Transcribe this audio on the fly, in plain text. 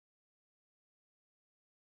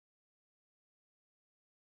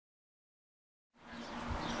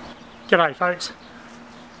G'day folks.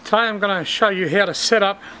 Today I'm going to show you how to set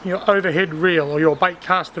up your overhead reel or your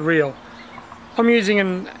baitcaster reel. I'm using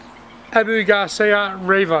an Abu Garcia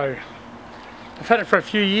Revo. I've had it for a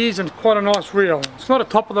few years and it's quite a nice reel. It's not a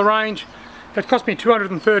top of the range. It cost me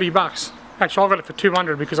 230 bucks. Actually I got it for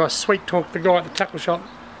 200 because I sweet talked the guy at the tackle shop.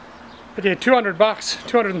 But yeah, 200 bucks,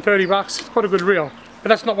 230 bucks, it's quite a good reel. But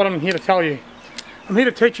that's not what I'm here to tell you. I'm here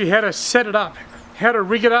to teach you how to set it up, how to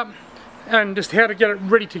rig it up, and just how to get it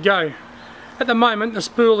ready to go. At the moment the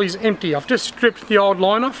spool is empty. I've just stripped the old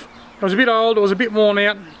line off. It was a bit old, it was a bit worn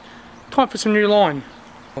out. Time for some new line.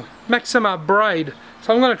 Maxima braid,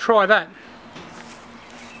 so I'm going to try that.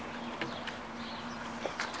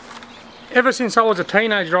 Ever since I was a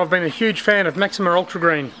teenager I've been a huge fan of Maxima Ultra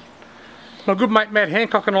Green. My good mate Matt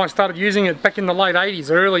Hancock and I started using it back in the late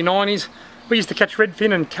 80s, early 90s. We used to catch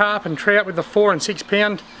redfin and carp and trout with the 4 and 6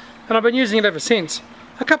 pound, and I've been using it ever since.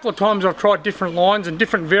 A couple of times I've tried different lines and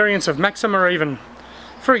different variants of Maxima even.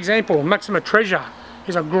 For example, Maxima Treasure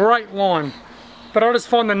is a great line, but I just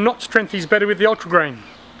find the knot strength is better with the Ultra Green.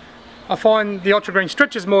 I find the Ultra Green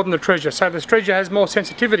stretches more than the Treasure, so the Treasure has more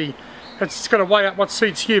sensitivity. It's got to weigh up what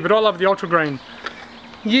suits you, but I love the Ultra Green.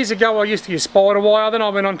 Years ago I used to use spider wire, then I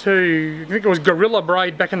went on to, I think it was Gorilla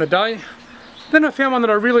Braid back in the day. Then I found one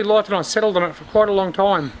that I really liked and I settled on it for quite a long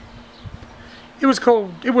time. It was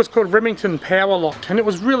called Remington Power Locked, and it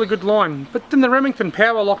was really good line. But then the Remington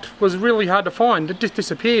Power Locked was really hard to find. It just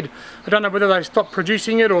disappeared. I don't know whether they stopped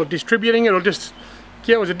producing it or distributing it or just,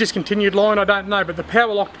 yeah, it was a discontinued line, I don't know. But the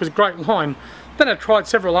Power Locked was a great line. Then I tried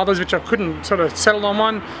several others which I couldn't sort of settle on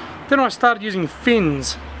one. Then I started using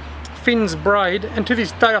Finn's braid, and to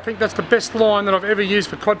this day I think that's the best line that I've ever used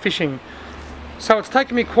for cod fishing. So it's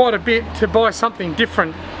taken me quite a bit to buy something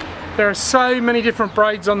different. There are so many different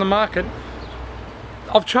braids on the market.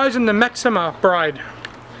 I've chosen the Maxima braid.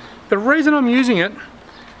 The reason I'm using it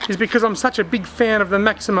is because I'm such a big fan of the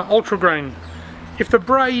Maxima Ultra Green. If the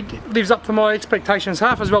braid lives up to my expectations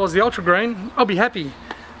half as well as the Ultra Green, I'll be happy.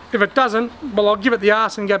 If it doesn't, well, I'll give it the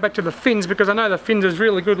arse and go back to the Fins, because I know the Fins is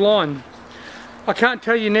really good line. I can't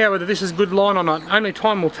tell you now whether this is good line or not, only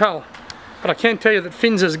time will tell. But I can tell you that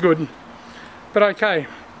Fins is good. But okay,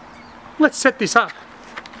 let's set this up.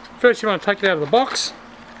 First you want to take it out of the box.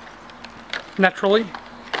 Naturally,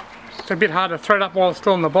 it's a bit hard to thread it up while it's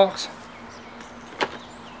still in the box.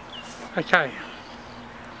 Okay,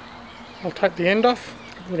 I'll take the end off.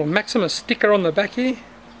 A little Maxima sticker on the back here.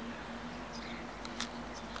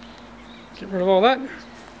 Get rid of all that.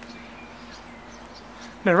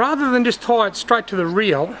 Now rather than just tie it straight to the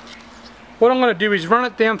reel, what I'm going to do is run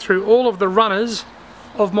it down through all of the runners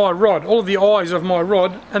of my rod, all of the eyes of my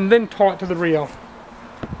rod, and then tie it to the reel.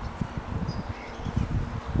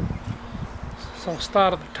 So I'll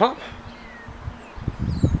start at the top.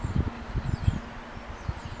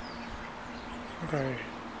 Go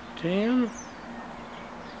down.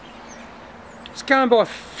 Just going by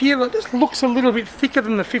feel, it just looks a little bit thicker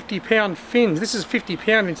than the 50 pound Fins. This is 50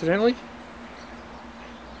 pound incidentally.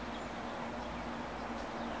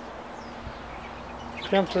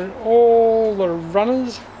 Down through all the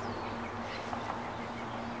runners.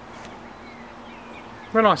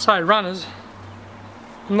 When I say runners,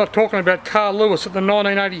 I'm not talking about Carl Lewis at the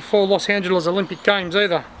 1984 Los Angeles Olympic Games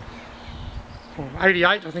either. Or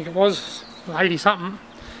 88 I think it was, 80 something.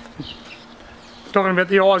 I'm talking about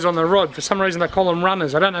the eyes on the rod. For some reason they call them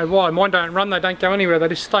runners. I don't know why. Mine don't run, they don't go anywhere, they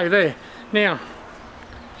just stay there. Now,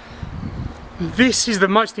 this is the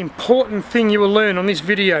most important thing you will learn on this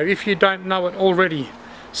video if you don't know it already.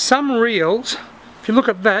 Some reels, if you look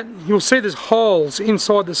at that, you'll see there's holes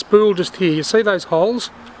inside the spool just here. You see those holes?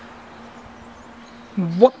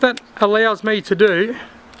 What that allows me to do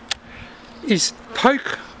is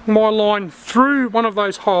poke my line through one of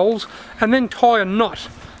those holes and then tie a knot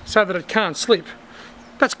so that it can't slip.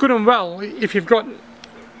 That's good and well if you've got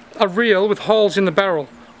a reel with holes in the barrel.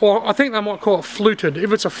 Or I think they might call it fluted.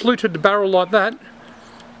 If it's a fluted barrel like that,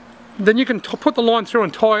 then you can put the line through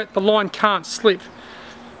and tie it, the line can't slip.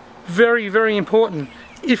 Very, very important.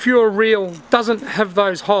 If your reel doesn't have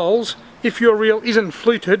those holes, if your reel isn't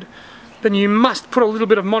fluted, then you must put a little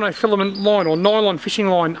bit of monofilament line or nylon fishing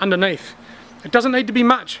line underneath. It doesn't need to be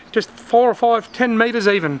much, just 4 or 5, 10 metres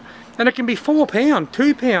even. And it can be 4 pound,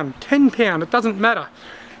 2 pound, 10 pound, it doesn't matter.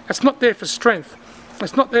 It's not there for strength.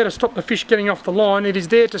 It's not there to stop the fish getting off the line, it is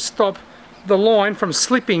there to stop the line from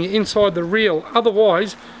slipping inside the reel.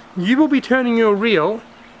 Otherwise, you will be turning your reel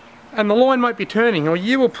and the line won't be turning, or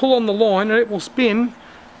you will pull on the line and it will spin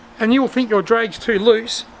and you will think your drag's too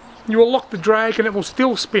loose. You will lock the drag and it will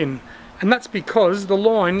still spin, and that's because the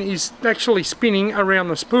line is actually spinning around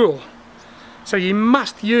the spool. So you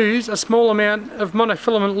must use a small amount of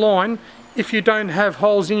monofilament line if you don't have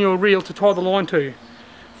holes in your reel to tie the line to.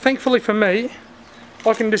 Thankfully for me,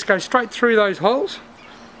 I can just go straight through those holes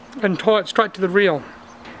and tie it straight to the reel.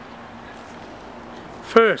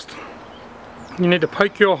 First, you need to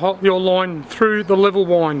poke your line through the level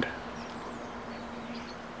wind.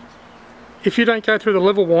 If you don't go through the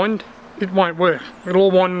level wind, it won't work. It'll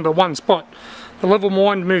all wind into one spot. The level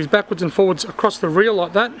wind moves backwards and forwards across the reel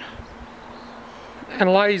like that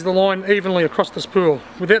and lays the line evenly across the spool.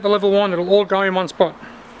 Without the level wind, it'll all go in one spot.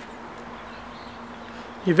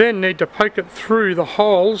 You then need to poke it through the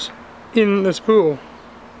holes in the spool.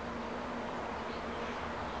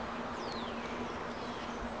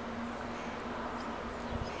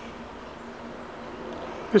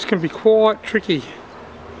 This can be quite tricky.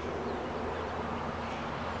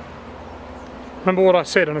 Remember what I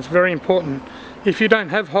said, and it's very important. If you don't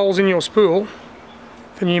have holes in your spool,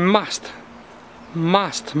 then you must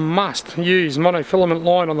use monofilament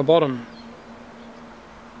line on the bottom.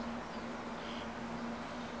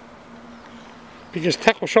 Because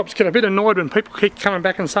tackle shops get a bit annoyed when people keep coming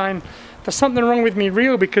back and saying, there's something wrong with me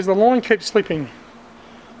reel because the line keeps slipping.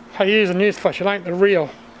 Hey, here's a newsflash, it ain't the reel.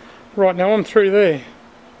 Right, now I'm through there.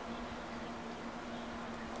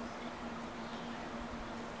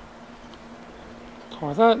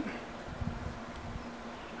 Tie that.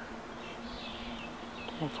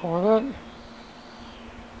 Tie that.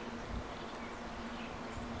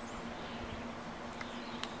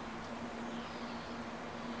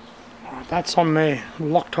 Right, that's on there,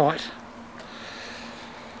 Loctite.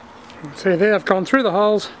 See there, I've gone through the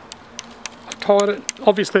holes, I've tied it.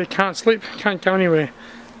 Obviously it can't slip, can't go anywhere.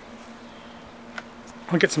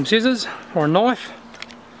 I'll get some scissors or a knife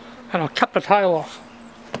and I'll cut the tail off.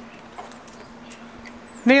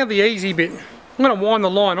 Now the easy bit, I'm going to wind the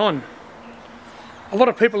line on. A lot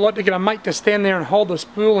of people like to get a mate to stand there and hold the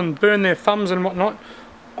spool and burn their thumbs and whatnot.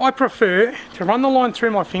 I prefer to run the line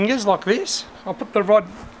through my fingers like this. I'll put the rod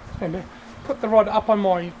up on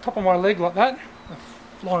my top of my leg like that.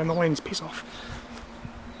 The line in the lens, piss off.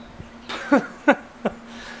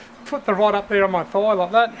 Put the rod up there on my thigh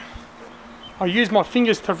like that. I use my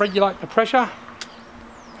fingers to regulate the pressure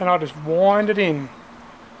and I just wind it in.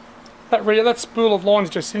 That spool of line's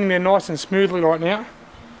just sitting there nice and smoothly right now.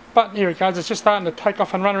 But here it goes, it's just starting to take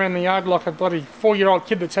off and run around the yard like a bloody 4-year-old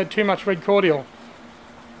kid that's had too much red cordial.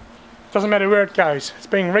 Doesn't matter where it goes, it's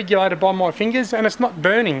being regulated by my fingers and it's not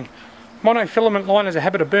burning. Monofilament line has a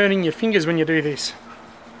habit of burning your fingers when you do this.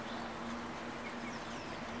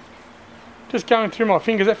 Just going through my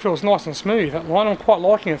fingers, that feels nice and smooth, that line. I'm quite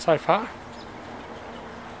liking it so far.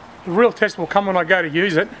 The real test will come when I go to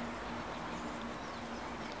use it.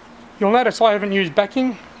 You'll notice I haven't used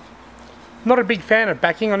backing. Not a big fan of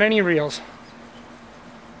backing on any reels,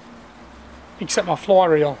 except my fly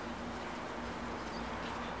reel.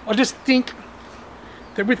 I just think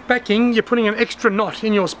that with backing, you're putting an extra knot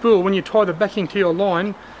in your spool when you tie the backing to your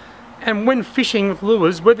line, and when fishing with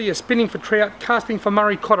lures, whether you're spinning for trout, casting for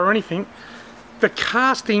Murray cod or anything, the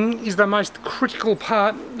casting is the most critical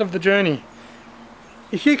part of the journey.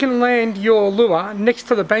 If you can land your lure next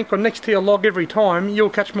to the bank or next to your log every time, you'll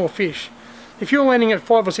catch more fish. If you're landing at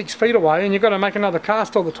 5 or 6 feet away and you've got to make another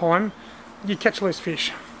cast all the time, you catch less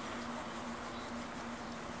fish.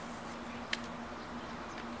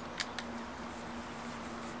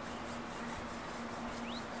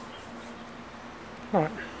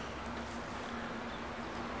 Right.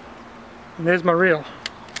 And there's my reel.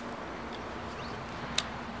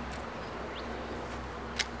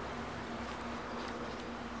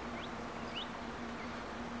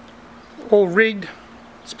 All rigged,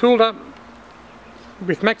 spooled up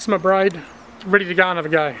with Maxima braid, ready to go another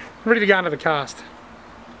go, ready to go another cast.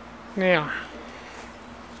 Now,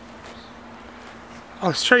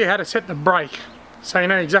 I'll show you how to set the brake so you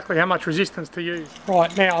know exactly how much resistance to use.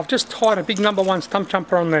 Right, now I've just tied a big #1 stump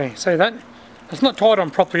jumper on there, see that? It's not tied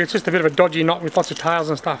on properly, it's just a bit of a dodgy knot with lots of tails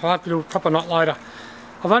and stuff. I'll have to do a proper knot later.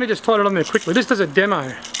 I've only just tied it on there quickly, just as a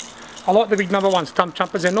demo. I like the big #1 stump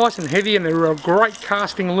jumpers, they're nice and heavy and they're a great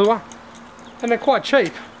casting lure. And they're quite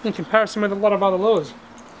cheap in comparison with a lot of other lures.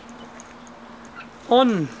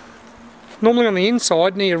 Normally on the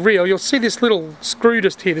inside near your reel, you'll see this little screw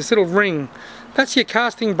just here, this little ring. That's your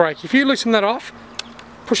casting brake. If you loosen that off,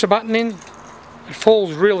 push the button in, it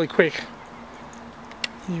falls really quick.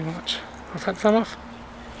 You watch. I'll take the thumb off.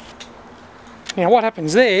 Now what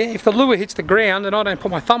happens there, if the lure hits the ground and I don't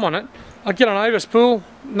put my thumb on it, I get an overspool,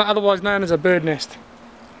 otherwise known as a bird nest.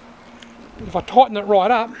 If I tighten it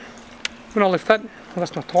right up, when I lift that, well,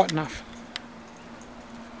 that's not tight enough.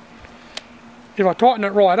 If I tighten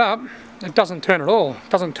it right up, it doesn't turn at all, it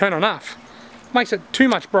doesn't turn enough. makes it too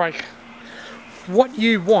much break. What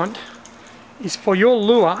you want is for your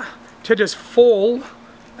lure to just fall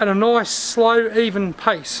at a nice slow even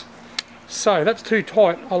pace. So that's too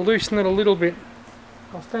tight. I'll loosen it a little bit.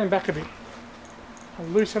 I'll stand back a bit. I'll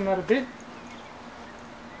loosen that a bit.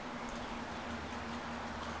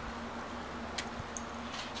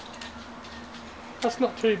 That's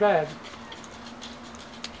not too bad.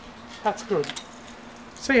 That's good.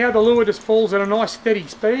 See how the lure just falls at a nice steady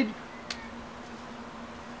speed?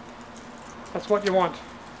 That's what you want.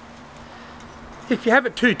 If you have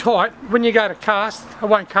it too tight, when you go to cast, it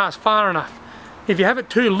won't cast far enough. If you have it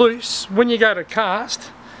too loose, when you go to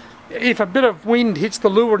cast, if a bit of wind hits the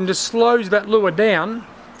lure and just slows that lure down,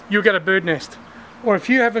 you'll get a bird nest. Or if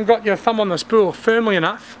you haven't got your thumb on the spool firmly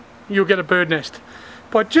enough, you'll get a bird nest.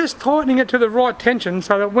 By just tightening it to the right tension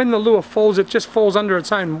so that when the lure falls, it just falls under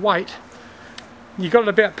its own weight, you got it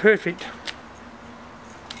about perfect.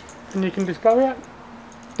 And you can just go out.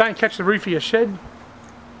 Don't catch the roof of your shed.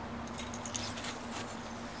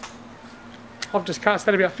 I've just cast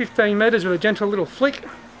that about 15 metres with a gentle little flick.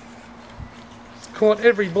 It's caught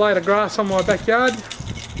every blade of grass on my backyard.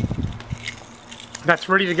 That's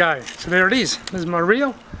ready to go. So there it is. There's my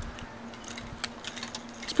reel.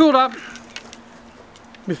 Spooled up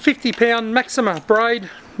with 50-pound Maxima braid,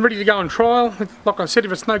 ready to go on trial. Like I said,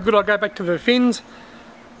 if it's no good, I'll go back to the fins.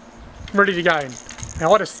 Ready to go.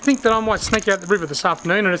 Now I just think that I might sneak out the river this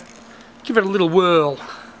afternoon and just give it a little whirl.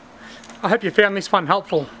 I hope you found this one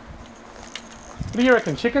helpful. What do you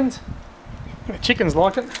reckon, chickens? The chickens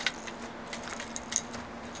like it.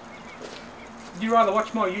 Would you rather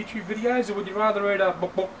watch my YouTube videos, or would you rather read a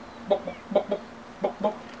book, book, book, book, book, book, book,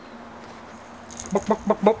 book, book, book,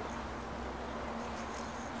 book, book?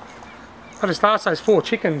 I just asked those 4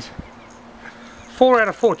 chickens. 4 out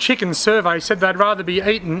of 4 chickens surveyed said they'd rather be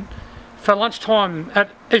eaten for lunchtime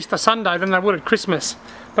at Easter Sunday than they would at Christmas.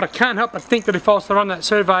 But I can't help but think that if I was to run that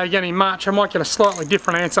survey again in March, I might get a slightly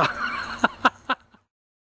different answer.